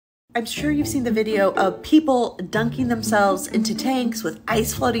I'm sure you've seen the video of people dunking themselves into tanks with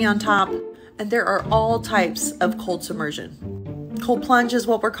ice floating on top, and there are all types of cold submersion. Cold plunge is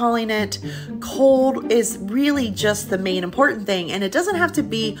what we're calling it. Cold is really just the main important thing, and it doesn't have to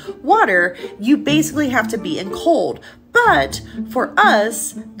be water. You basically have to be in cold. But for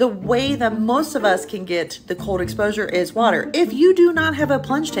us, the way that most of us can get the cold exposure is water. If you do not have a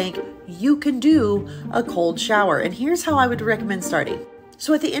plunge tank, you can do a cold shower. And here's how I would recommend starting.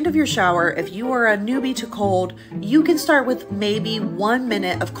 So at the end of your shower, if you are a newbie to cold, you can start with maybe 1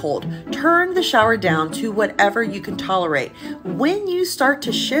 minute of cold. Turn the shower down to whatever you can tolerate. When you start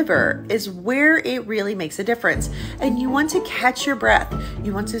to shiver is where it really makes a difference. And you want to catch your breath.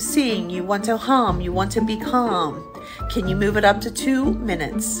 You want to sing, you want to hum, you want to be calm. Can you move it up to 2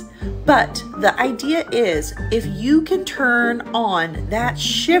 minutes? But the idea is if you can turn on that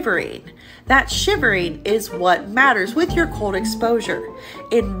shivering is what matters with your cold exposure.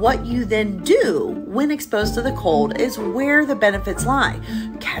 And what you then do when exposed to the cold is where the benefits lie.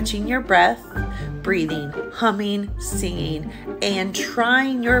 Catching your breath, breathing, humming, singing, and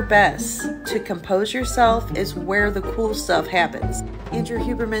trying your best to compose yourself is where the cool stuff happens. Andrew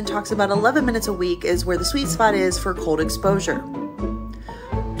Huberman talks about 11 minutes a week is where the sweet spot is for cold exposure.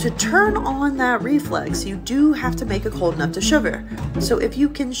 To turn on that reflex, you do have to make it cold enough to shiver. So if you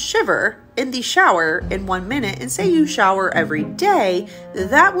can shiver in the shower in 1 minute, and say you shower every day,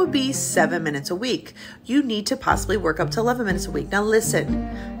 that would be 7 minutes a week. You need to possibly work up to 11 minutes a week. Now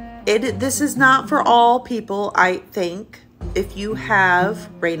listen, this is not for all people, I think. If you have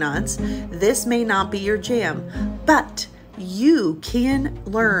Raynaud's, this may not be your jam, but you can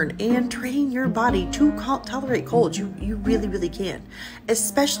learn and train your body to tolerate cold. You really, really can,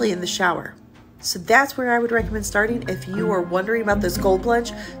 especially in the shower. So that's where I would recommend starting. If you are wondering about this cold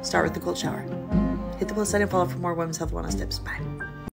plunge, start with the cold shower. Hit the plus sign and follow for more women's health wellness tips. Bye.